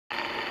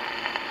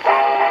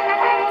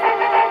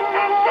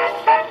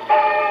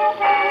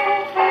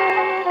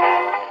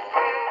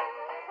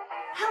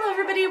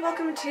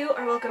to,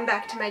 or welcome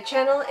back to my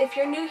channel. If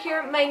you're new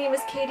here, my name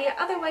is Katie,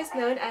 otherwise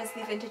known as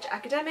the Vintage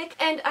Academic,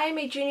 and I am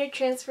a junior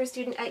transfer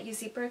student at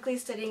UC Berkeley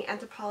studying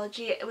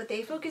anthropology with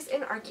a focus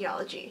in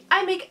archaeology.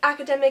 I make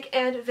academic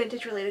and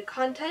vintage related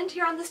content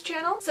here on this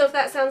channel, so if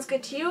that sounds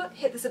good to you,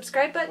 hit the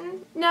subscribe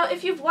button. Now,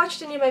 if you've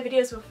watched any of my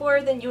videos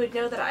before, then you would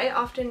know that I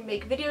often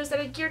make videos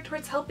that are geared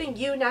towards helping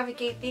you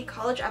navigate the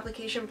college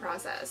application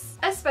process,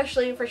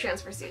 especially for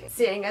transfer students,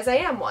 seeing as I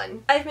am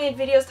one. I've made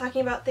videos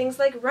talking about things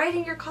like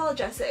writing your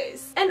college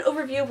essays, an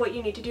overview of what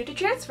you need to do to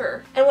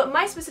transfer, and what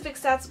my specific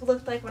stats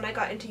looked like when I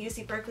got into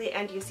UC Berkeley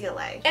and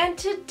UCLA. And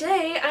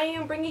today I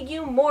am bringing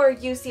you more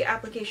UC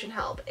application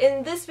help.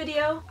 In this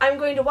video, I'm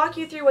going to walk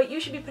you through what you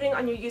should be putting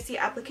on your UC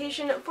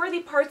application for the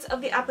parts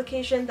of the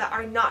application that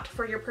are not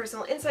for your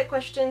personal insight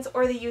questions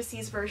or the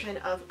UC's version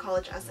of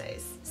college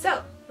essays.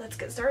 So, let's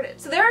get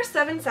started. So there are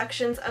 7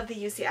 sections of the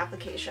UC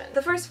application.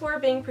 The first 4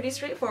 being pretty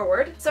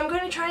straightforward, so I'm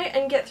going to try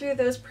and get through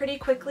those pretty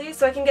quickly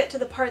so I can get to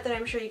the part that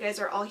I'm sure you guys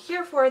are all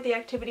here for, the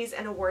activities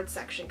and awards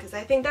section, because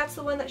I think that's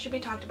the one that should be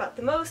talked about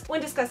the most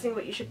when discussing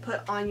what you should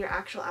put on your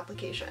actual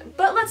application.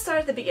 But let's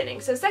start at the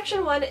beginning. So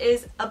section 1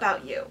 is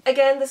about you.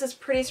 Again, this is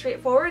pretty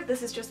straightforward.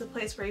 This is just the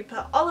place where you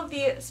put all of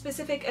the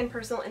specific and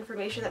personal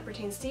information that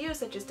pertains to you,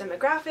 such as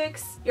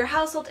demographics, your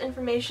household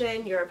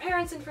information, your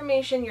parents'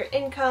 information, your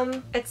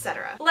income,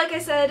 etc. Like I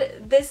said,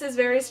 this is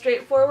very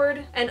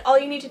straightforward, and all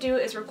you need to do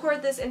is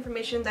record this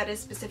information that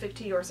is specific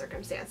to your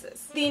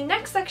circumstances. The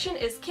next section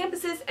is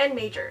campuses and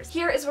majors.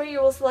 Here is where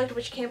you will select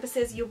which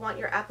campuses you want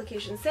your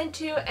application sent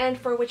to and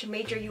for which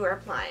major you are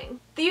applying.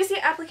 The UC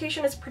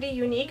application is pretty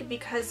unique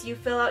because you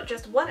fill out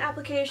just one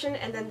application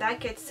and then that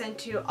gets sent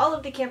to all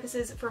of the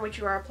campuses for which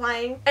you are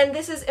applying. And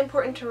this is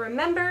important to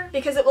remember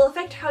because it will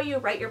affect how you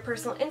write your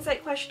personal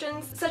insight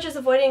questions, such as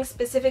avoiding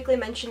specifically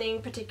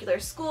mentioning particular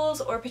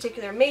schools or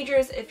particular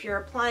majors if you're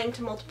applying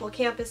to multiple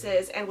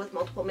campuses and with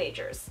multiple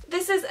majors.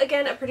 This is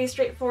again a pretty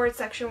straightforward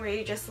section where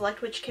you just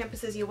select which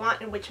campuses you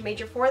want and which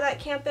major for that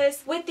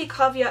campus, with the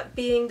caveat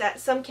being that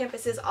some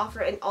campuses offer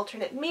an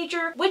alternate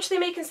major, which they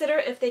may consider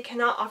if they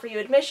cannot offer you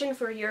admission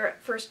for your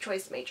first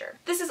choice major.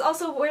 This is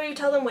also where you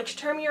tell them which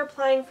term you're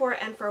applying for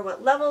and for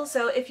what level,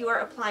 so if you are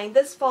applying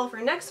this fall for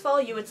next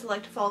fall, you would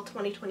select fall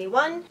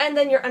 2021, and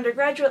then your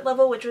undergraduate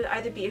level, which would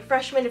either be a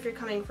freshman if you're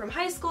coming from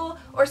high school,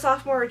 or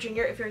sophomore or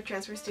junior if you're a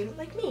transfer student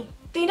like me.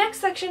 The next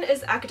section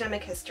is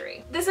academic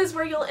history. This is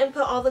where you'll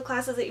input all the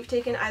classes that you've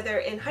taken either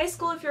in high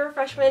school if you're a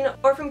freshman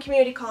or from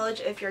community college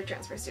if you're a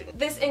transfer student.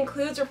 This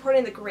includes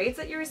reporting the grades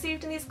that you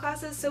received in these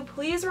classes, so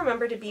please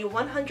remember to be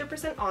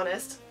 100%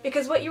 honest,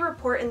 because what you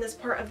report in this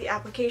part of the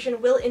application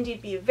will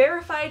indeed be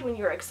verified when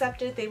you're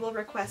accepted. They will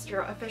request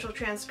your official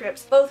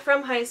transcripts both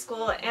from high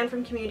school and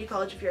from community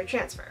college if you're a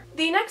transfer.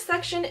 The next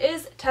section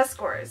is test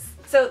scores.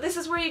 So this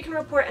is where you can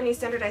report any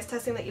standardized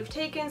testing that you've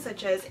taken,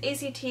 such as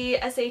ACT,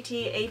 SAT,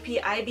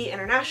 AP, IB,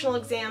 international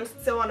exams,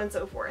 so on and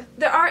so forth.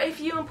 There are a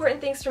few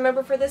important things to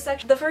remember for this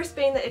section. The first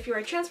being that if you're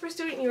a transfer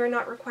student, you are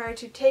not required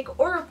to take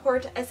or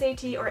report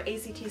SAT or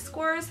ACT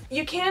scores.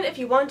 You can if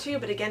you want to,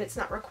 but again, it's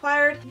not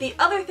required. The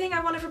other thing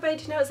I want everybody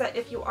to know is that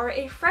if you are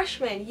a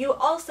freshman, you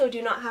also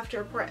do not have to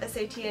report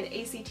SAT and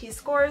ACT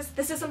scores.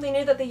 This is something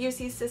new that the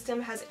UC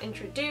system has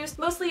introduced,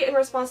 mostly in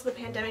response to the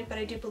pandemic, but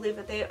I do believe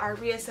that they are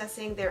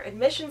reassessing their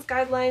admissions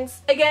guidelines.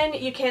 Again,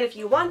 you can if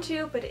you want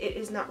to, but it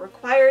is not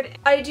required.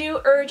 I do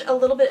urge a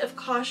little bit of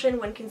caution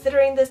when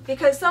considering this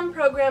because some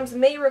programs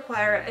may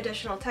require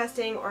additional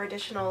testing or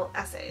additional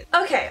essays.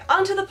 Okay,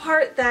 on to the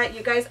part that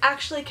you guys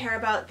actually care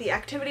about, the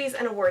activities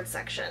and awards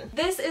section.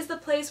 This is the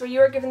place where you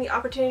are given the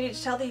opportunity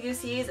to tell the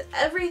UCs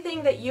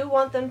everything that you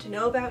want them to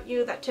know about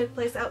you that took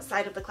place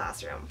outside of the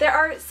classroom. There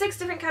are 6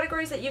 different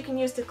categories that you can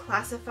use to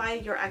classify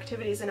your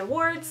activities and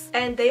awards,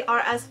 and they are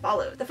as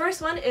follows. The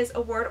first one is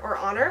award or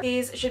honor.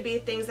 These should be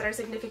things that are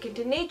significant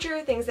in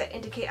nature, things that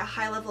indicate a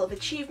high level of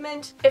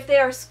achievement. If they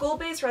are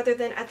school-based rather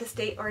than at the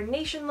state or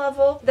nation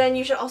level, then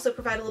you should also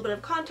provide a little bit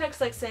of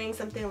context, like saying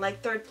something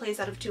like 3rd place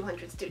out of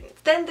 200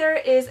 students. Then there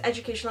is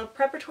educational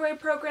preparatory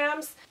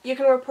programs. You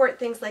can report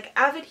things like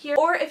AVID here,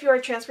 or if you're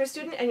a transfer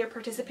student and you're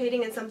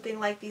participating in something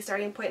like the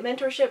Starting Point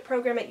Mentorship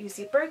program at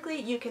UC Berkeley,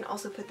 you can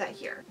also put that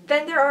here.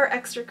 Then there are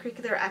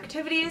extracurricular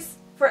activities.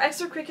 For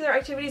extracurricular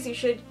activities, you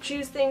should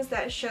choose things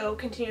that show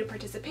continued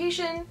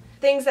participation,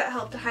 things that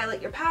help to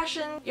highlight your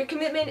passion, your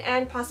commitment,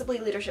 and possibly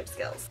leadership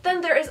skills.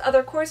 Then there is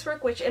other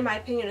coursework, which in my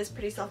opinion is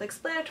pretty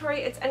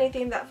self-explanatory. It's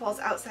anything that falls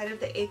outside of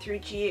the A through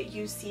G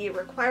UC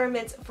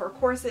requirements for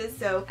courses,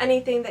 so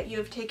anything that you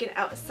have taken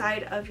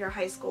outside of your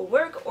high school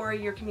work or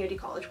your community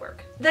college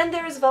work. Then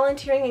there is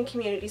volunteering and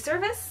community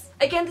service.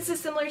 Again, this is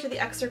similar to the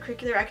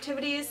extracurricular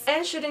activities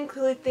and should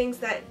include things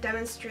that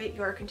demonstrate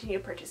your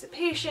continued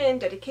participation,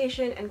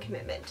 dedication, and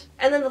commitment.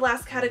 And then the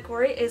last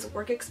category is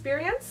work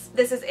experience.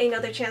 This is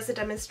another chance to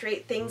demonstrate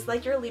demonstrate things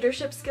like your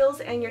leadership skills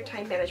and your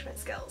time management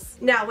skills.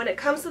 Now, when it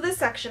comes to this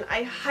section,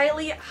 I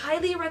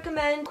highly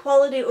recommend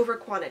quality over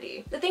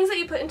quantity. The things that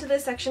you put into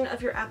this section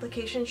of your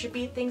application should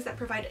be things that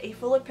provide a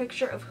fuller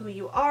picture of who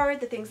you are,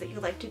 the things that you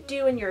like to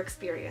do, and your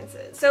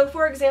experiences. So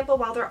for example,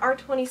 while there are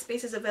 20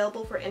 spaces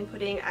available for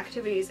inputting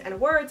activities and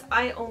words,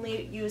 I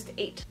only used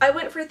 8. I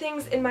went for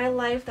things in my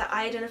life that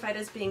I identified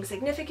as being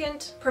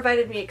significant,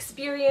 provided me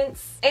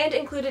experience, and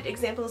included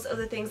examples of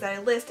the things that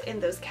I list in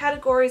those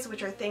categories,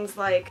 which are things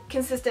like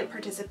consistent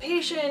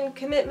participation,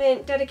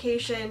 commitment,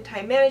 dedication,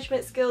 time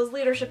management skills,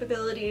 leadership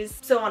abilities,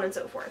 so on and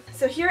so forth.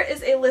 So here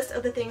is a list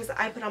of the things that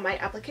I put on my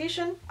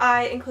application.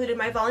 I included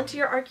my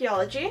volunteer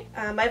archaeology,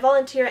 my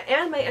volunteer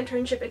and my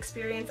internship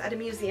experience at a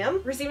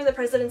museum, receiving the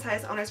President's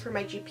highest honors for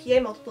my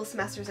GPA multiple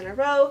semesters in a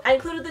row. I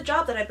included the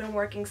job that I've been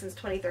working since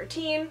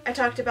 2013. I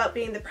talked about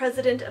being the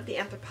president of the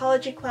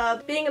anthropology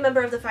club, being a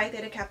member of the Phi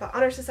Theta Kappa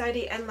Honor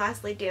Society, and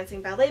lastly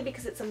dancing ballet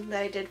because it's something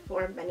that I did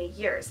for many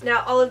years.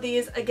 Now all of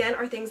these again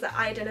are things that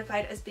I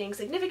identified as being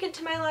significant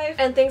to my life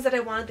and things that I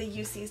wanted the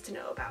UCs to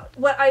know about.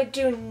 What I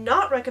do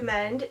not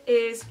recommend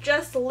is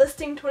just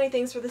listing 20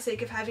 things for the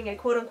sake of having a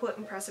quote-unquote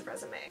impressive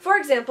resume. For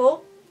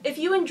example, if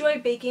you enjoy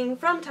baking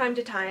from time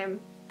to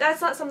time,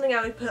 that's not something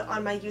I would put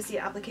on my UC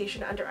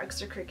application under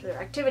extracurricular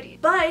activity.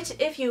 But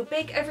if you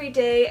bake every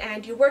day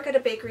and you work at a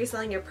bakery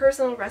selling your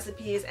personal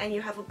recipes and you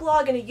have a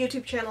blog and a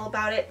YouTube channel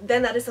about it,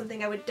 then that is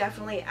something I would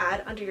definitely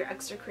add under your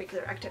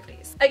extracurricular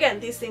activities. Again,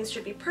 these things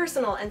should be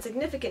personal and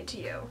significant to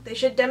you. They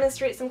should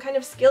demonstrate some kind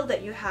of skill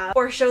that you have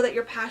or show that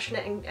you're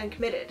passionate and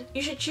committed.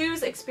 You should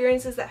choose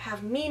experiences that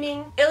have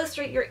meaning,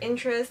 illustrate your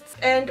interests,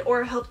 and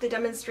or help to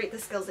demonstrate the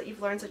skills that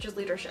you've learned, such as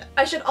leadership.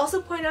 I should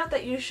also point out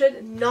that you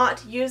should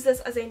not use this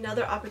as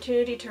another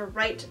opportunity to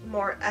write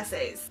more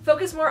essays.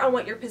 Focus more on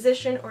what your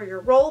position or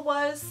your role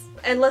was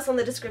and less on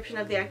the description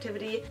of the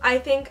activity. I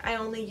think I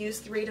only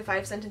used 3 to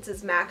 5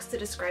 sentences max to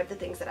describe the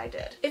things that I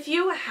did. If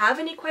you have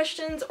any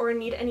questions or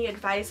need any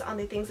advice on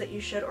the things that you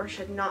should or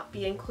should not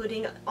be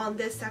including on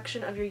this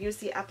section of your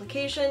UC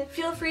application,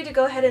 feel free to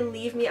go ahead and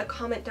leave me a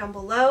comment down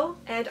below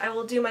and I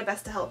will do my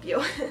best to help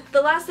you.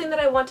 The last thing that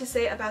I want to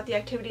say about the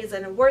activities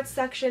and awards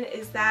section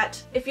is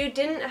that if you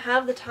didn't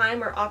have the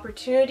time or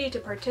opportunity to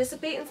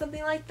participate in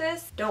something like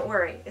this, don't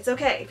worry, it's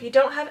okay. If you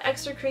don't have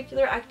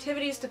extracurricular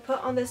activities to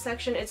put on this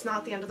section, it's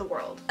not the end of the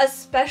world.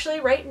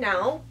 Especially right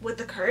now, with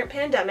the current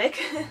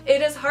pandemic,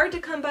 it is hard to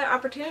come by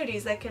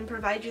opportunities that can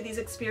provide you these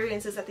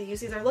experiences that the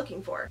UCs are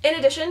looking for. In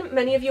addition,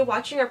 many of you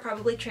watching are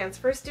probably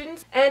transfer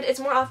students, and it's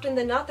more often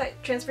than not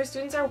that transfer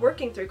students are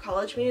working through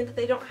college, meaning that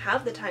they don't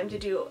have the time to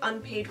do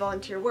unpaid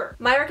volunteer work.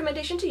 My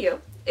recommendation to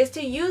you is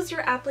to use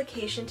your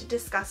application to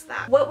discuss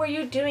that. What were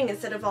you doing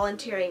instead of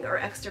volunteering or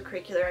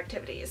extracurricular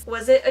activities?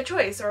 Was it a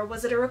choice or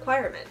was it a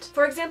requirement?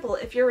 For example,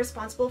 if you're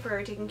responsible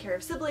for taking care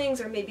of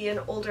siblings or maybe an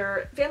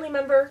older family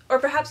member, or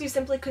perhaps you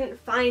simply couldn't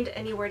find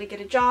anywhere to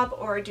get a job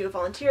or do a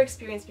volunteer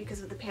experience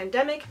because of the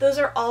pandemic, those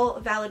are all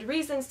valid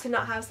reasons to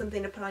not have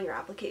something to put on your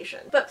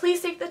application. But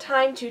please take the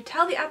time to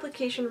tell the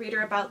application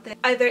reader about this,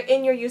 either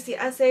in your UC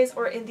essays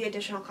or in the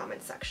additional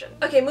comments section.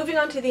 Okay, moving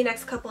on to the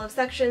next couple of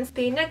sections.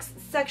 The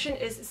next section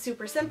is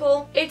super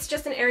simple. It's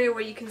just an area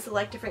where you can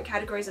select different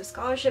categories of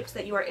scholarships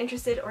that you are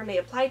interested or may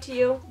apply to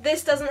you.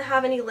 This doesn't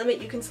have any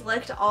limit. You can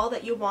select all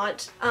that you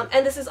want.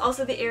 And this is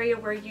also the area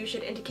where you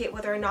should indicate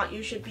whether or not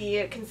you should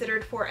be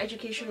considered for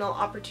Educational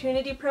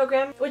Opportunity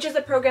Program, which is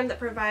a program that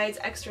provides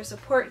extra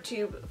support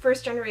to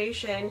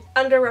first-generation,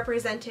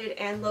 underrepresented,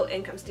 and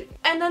low-income students.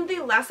 And then the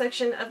last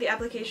section of the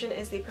application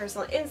is the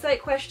personal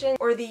insight question,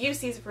 or the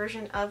UC's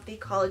version of the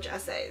college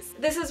essays.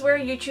 This is where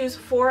you choose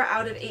 4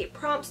 out of 8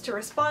 prompts to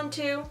respond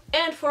to,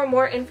 and for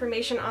more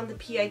information on the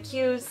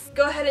PIQs,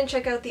 go ahead and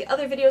check out the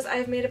other videos I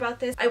have made about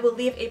this. I will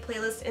leave a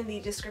playlist in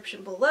the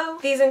description below.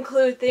 These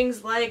include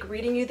things like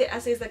reading you the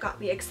essays that got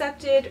me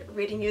accepted,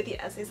 reading you the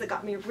essays that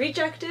got me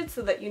rejected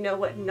so that you know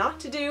what not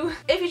to do.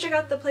 If you check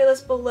out the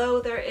playlist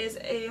below, there is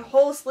a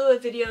whole slew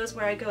of videos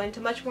where I go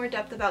into much more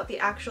depth about the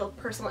actual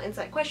personal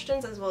insight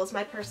questions as well as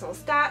my personal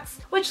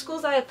stats, which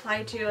schools I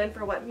applied to and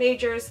for what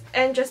majors,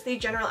 and just the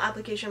general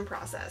application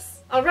process.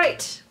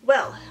 Alright,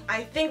 well,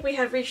 I think we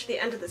have reached the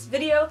end of this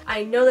video.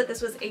 I know that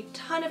this was a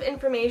ton of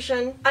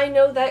information. I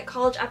know that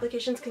college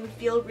applications can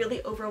feel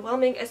really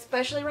overwhelming,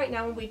 especially right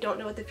now when we don't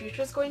know what the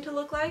future is going to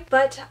look like,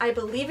 but I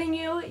believe in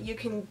you. You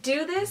can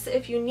do this.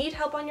 If you need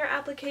help on your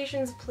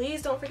applications,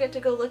 please don't forget to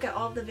go look at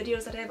all of the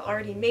videos that I've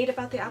already made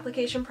about the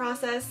application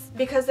process,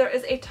 because there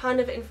is a ton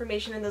of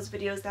information in those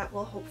videos that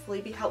will hopefully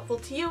be helpful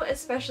to you,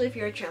 especially if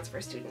you're a transfer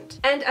student.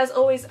 And as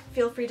always,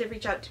 feel free to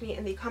reach out to me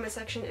in the comment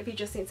section if you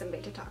just need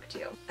somebody to talk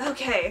to.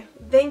 Okay,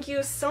 thank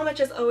you so much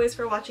as always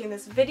for watching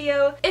this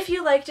video. If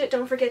you liked it,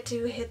 don't forget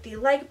to hit the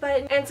like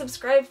button and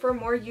subscribe for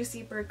more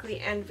UC Berkeley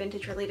and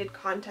vintage related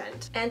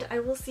content. And I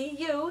will see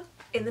you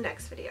in the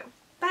next video.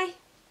 Bye!